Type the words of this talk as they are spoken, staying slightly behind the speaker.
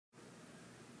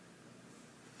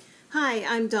Hi,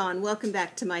 I'm Dawn. Welcome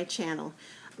back to my channel.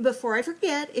 Before I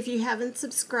forget, if you haven't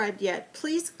subscribed yet,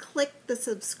 please click the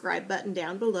subscribe button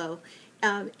down below.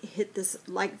 Hit this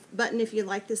like button if you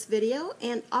like this video,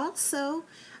 and also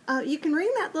you can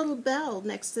ring that little bell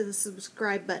next to the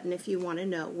subscribe button if you want to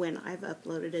know when I've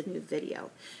uploaded a new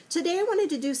video. Today I wanted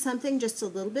to do something just a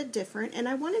little bit different, and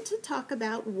I wanted to talk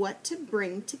about what to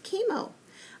bring to chemo.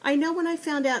 I know when I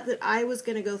found out that I was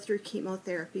going to go through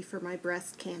chemotherapy for my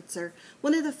breast cancer,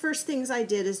 one of the first things I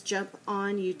did is jump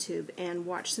on YouTube and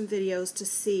watch some videos to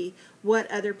see what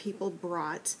other people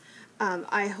brought.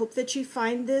 I hope that you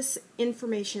find this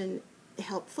information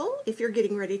helpful if you're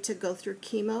getting ready to go through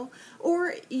chemo,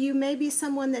 or you may be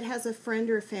someone that has a friend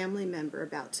or a family member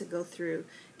about to go through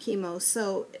chemo,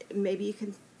 so maybe you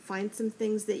can find some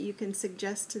things that you can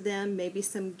suggest to them, maybe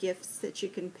some gifts that you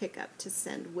can pick up to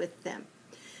send with them.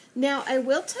 Now, I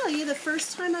will tell you, the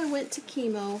first time I went to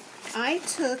chemo, I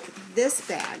took this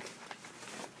bag,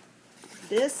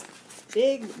 this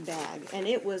big bag, and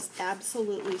it was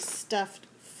absolutely stuffed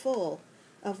full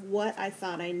of what I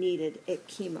thought I needed at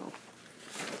chemo.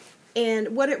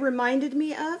 And what it reminded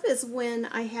me of is when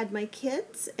I had my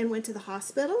kids and went to the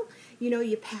hospital. You know,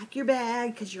 you pack your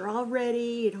bag because you're all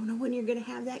ready. You don't know when you're going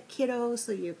to have that kiddo,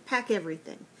 so you pack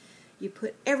everything. You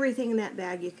put everything in that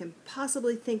bag you can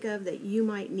possibly think of that you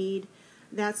might need.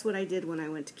 That's what I did when I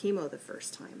went to chemo the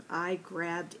first time. I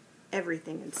grabbed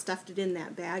everything and stuffed it in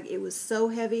that bag. It was so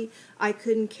heavy I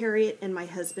couldn't carry it, and my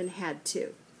husband had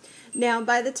to. Now,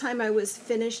 by the time I was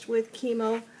finished with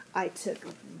chemo, I took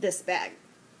this bag.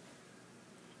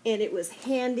 And it was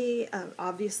handy.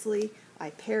 Obviously,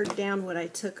 I pared down what I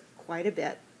took quite a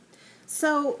bit.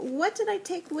 So what did I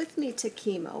take with me to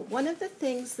chemo? One of the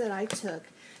things that I took,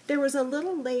 there was a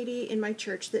little lady in my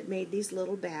church that made these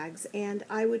little bags, and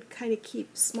I would kind of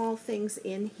keep small things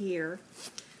in here.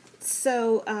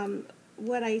 So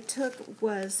what I took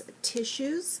was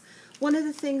tissues. One of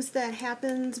the things that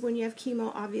happens when you have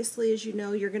chemo, obviously, as you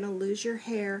know, you're going to lose your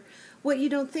hair. What you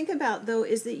don't think about, though,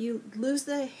 is that you lose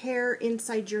the hair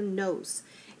inside your nose.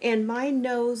 And my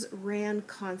nose ran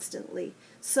constantly.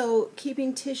 So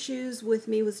keeping tissues with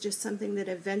me was just something that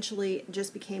eventually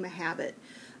just became a habit.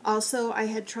 Also, I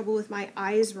had trouble with my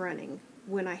eyes running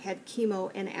when I had chemo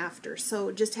and after.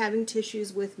 So just having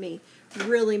tissues with me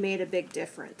really made a big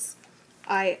difference.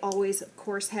 I always, of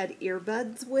course, had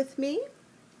earbuds with me.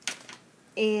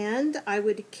 And I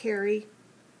would carry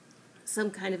some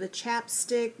kind of a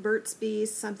chapstick, Burt's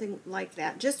Bees, something like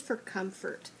that, just for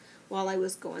comfort while I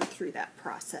was going through that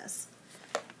process.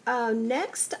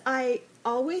 Next, I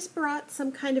always brought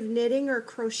some kind of knitting or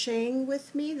crocheting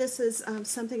with me. This is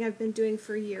something I've been doing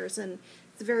for years, and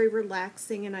it's very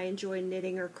relaxing, and I enjoy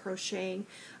knitting or crocheting.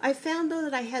 I found, though,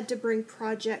 that I had to bring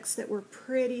projects that were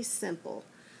pretty simple.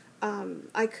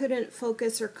 I couldn't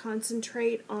focus or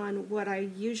concentrate on what I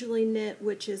usually knit,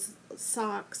 which is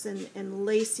socks and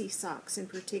lacy socks in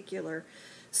particular.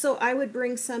 So I would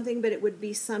bring something, but it would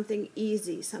be something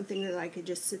easy, something that I could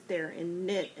just sit there and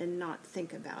knit and not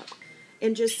think about.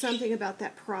 And just something about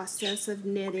that process of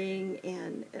knitting,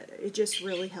 and it just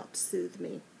really helped soothe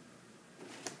me.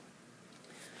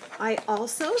 I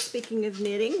also, speaking of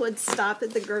knitting, would stop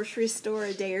at the grocery store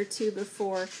a day or two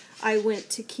before I went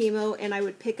to chemo, and I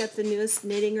would pick up the newest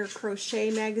knitting or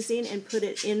crochet magazine and put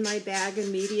it in my bag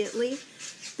immediately.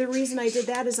 The reason I did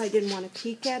that is I didn't want to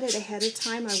peek at it ahead of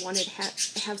time. I wanted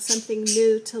to have something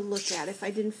new to look at. If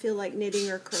I didn't feel like knitting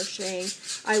or crocheting,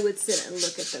 I would sit and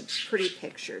look at the pretty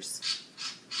pictures.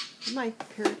 My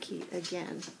parakeet,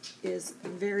 again, is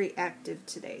very active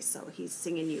today, so he's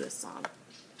singing you a song.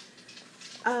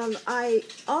 I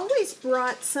always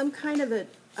brought some kind of a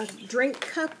drink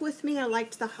cup with me. I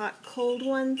liked the hot, cold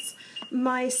ones.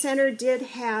 My center did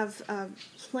have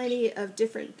plenty of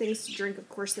different things to drink. Of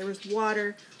course, there was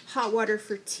water, hot water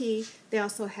for tea. They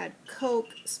also had Coke,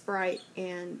 Sprite,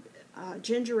 and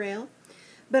ginger ale.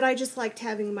 But I just liked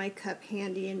having my cup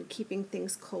handy and keeping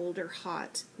things cold or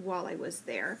hot while I was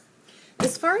there.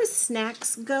 As far as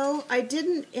snacks go, I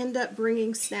didn't end up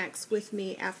bringing snacks with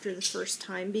me after the first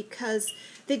time because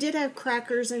they did have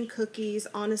crackers and cookies.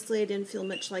 Honestly, I didn't feel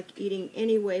much like eating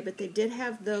anyway, but they did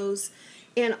have those.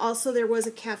 And also there was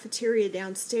a cafeteria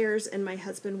downstairs, and my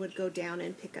husband would go down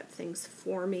and pick up things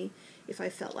for me if I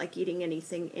felt like eating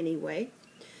anything anyway.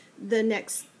 The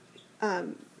next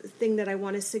thing that I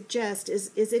want to suggest is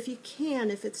if you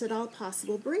can, if it's at all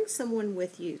possible, bring someone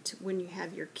with you when you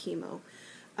have your chemo.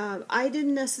 I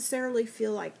didn't necessarily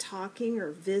feel like talking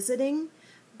or visiting,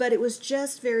 but it was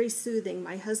just very soothing.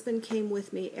 My husband came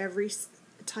with me every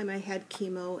time I had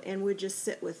chemo and would just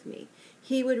sit with me.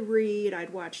 He would read,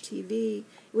 I'd watch TV.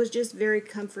 It was just very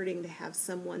comforting to have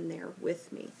someone there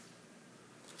with me.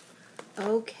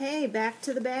 Okay, back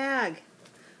to the bag.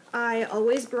 I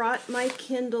always brought my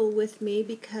Kindle with me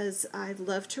because I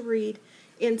love to read,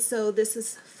 and so this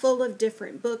is full of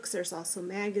different books. There's also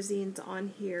magazines on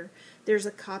here. There's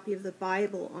a copy of the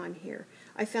Bible on here.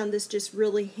 I found this just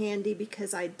really handy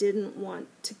because I didn't want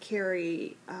to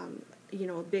carry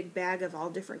a big bag of all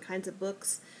different kinds of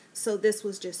books, so this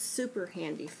was just super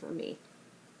handy for me.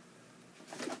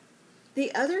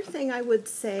 The other thing I would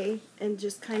say and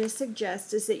just kind of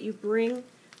suggest is that you bring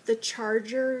the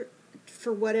charger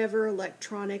for whatever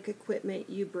electronic equipment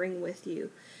you bring with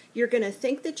you. You're going to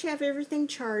think that you have everything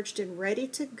charged and ready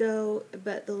to go,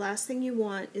 but the last thing you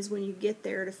want is when you get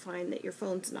there to find that your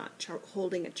phone's not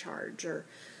holding a charge, or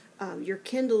your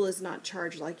Kindle is not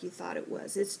charged like you thought it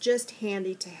was. It's just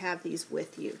handy to have these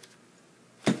with you.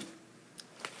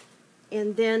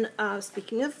 And then,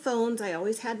 speaking of phones, I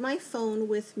always had my phone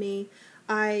with me.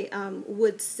 I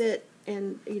would sit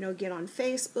and, get on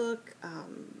Facebook,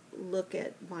 look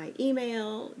at my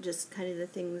email, just kind of the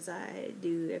things I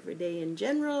do every day in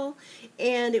general.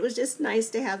 And it was just nice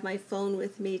to have my phone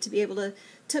with me to be able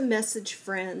to message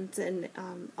friends. And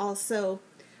also,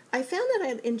 I found that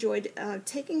I enjoyed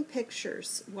taking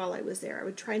pictures while I was there. I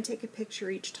would try and take a picture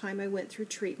each time I went through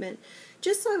treatment,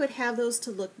 just so I would have those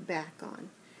to look back on.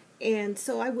 And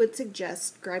so I would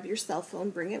suggest grab your cell phone,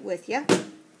 bring it with you.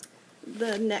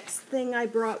 The next thing I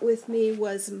brought with me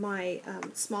was my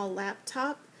small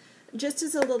laptop. Just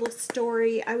as a little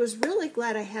story, I was really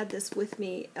glad I had this with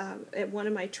me at one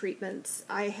of my treatments.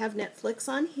 I have Netflix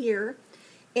on here,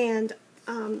 and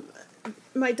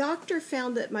my doctor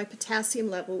found that my potassium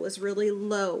level was really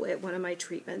low at one of my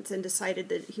treatments and decided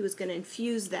that he was going to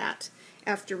infuse that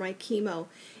after my chemo.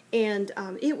 And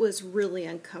it was really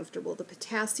uncomfortable. The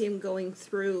potassium going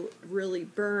through really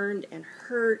burned and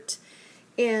hurt.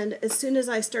 And as soon as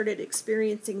I started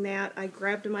experiencing that, I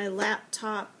grabbed my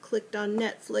laptop, clicked on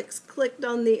Netflix, clicked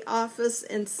on The Office,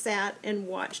 and sat and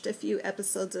watched a few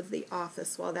episodes of The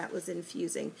Office while that was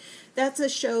infusing. That's a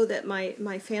show that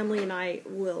my family and I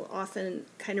will often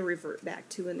kind of revert back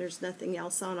to when there's nothing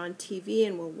else on TV,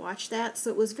 and we'll watch that. So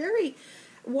it was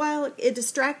while it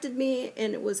distracted me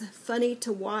and it was funny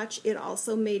to watch, it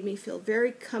also made me feel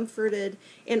very comforted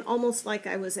and almost like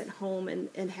I was at home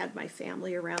and had my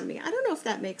family around me. I don't know if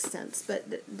that makes sense, but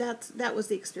that was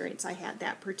the experience I had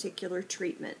that particular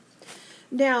treatment.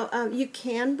 Now, you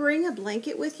can bring a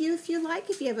blanket with you if you like,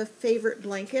 if you have a favorite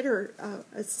blanket or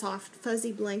a soft,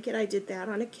 fuzzy blanket. I did that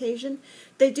on occasion.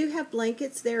 They do have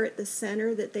blankets there at the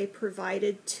center that they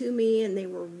provided to me, and they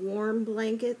were warm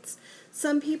blankets.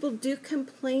 Some people do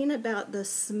complain about the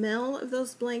smell of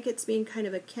those blankets being kind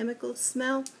of a chemical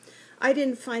smell. I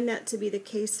didn't find that to be the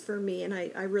case for me, and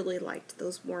I really liked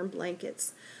those warm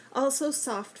blankets. Also,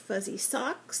 soft, fuzzy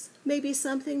socks may be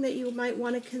something that you might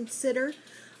want to consider.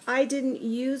 I didn't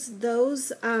use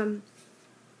those.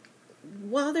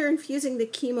 While they're infusing the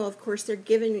chemo, of course, they're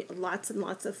giving lots and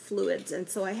lots of fluids, and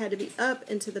so I had to be up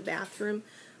into the bathroom.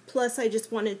 Plus, I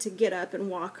just wanted to get up and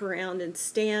walk around and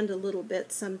stand a little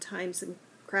bit sometimes and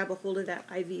grab a hold of that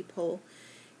IV pole.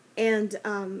 And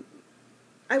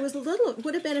I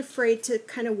would have been afraid to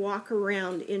kind of walk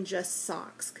around in just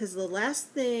socks, because the last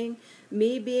thing,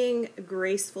 me being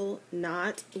graceful,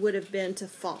 would have been to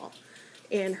fall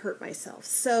and hurt myself.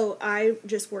 So I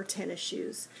just wore tennis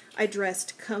shoes. I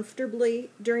dressed comfortably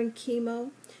during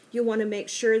chemo. You want to make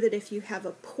sure that if you have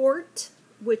a port,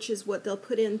 which is what they'll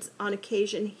put in on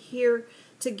occasion here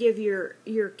to give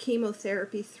your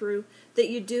chemotherapy through, that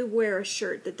you do wear a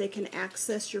shirt that they can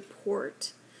access your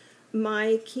port.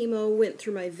 My chemo went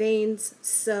through my veins,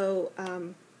 so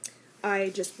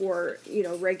I just wore,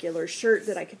 regular shirt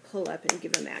that I could pull up and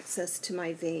give them access to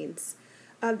my veins.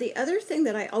 The other thing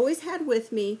that I always had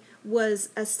with me was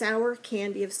a sour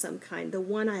candy of some kind. The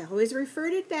one I always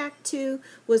referred it back to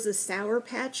was the Sour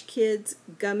Patch Kids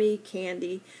gummy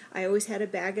candy. I always had a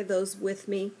bag of those with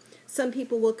me. Some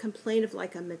people will complain of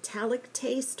like a metallic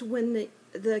taste when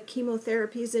the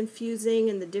chemotherapy is infusing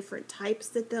and the different types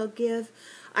that they'll give.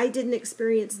 I didn't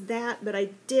experience that, but I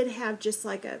did have just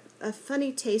like a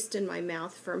funny taste in my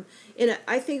mouth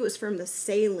I think it was from the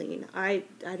saline. I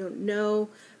don't know,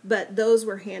 but those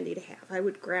were handy to have. I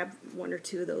would grab one or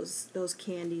two of those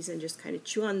candies and just kind of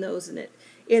chew on those, and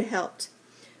it helped.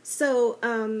 So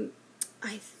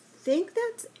I think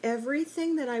that's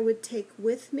everything that I would take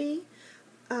with me.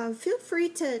 Feel free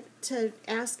to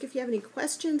ask if you have any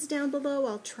questions down below.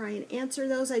 I'll try and answer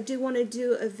those. I do want to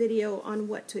do a video on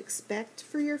what to expect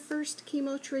for your first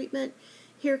chemo treatment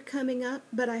here coming up,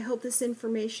 but I hope this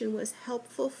information was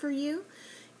helpful for you,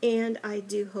 and I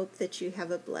do hope that you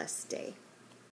have a blessed day.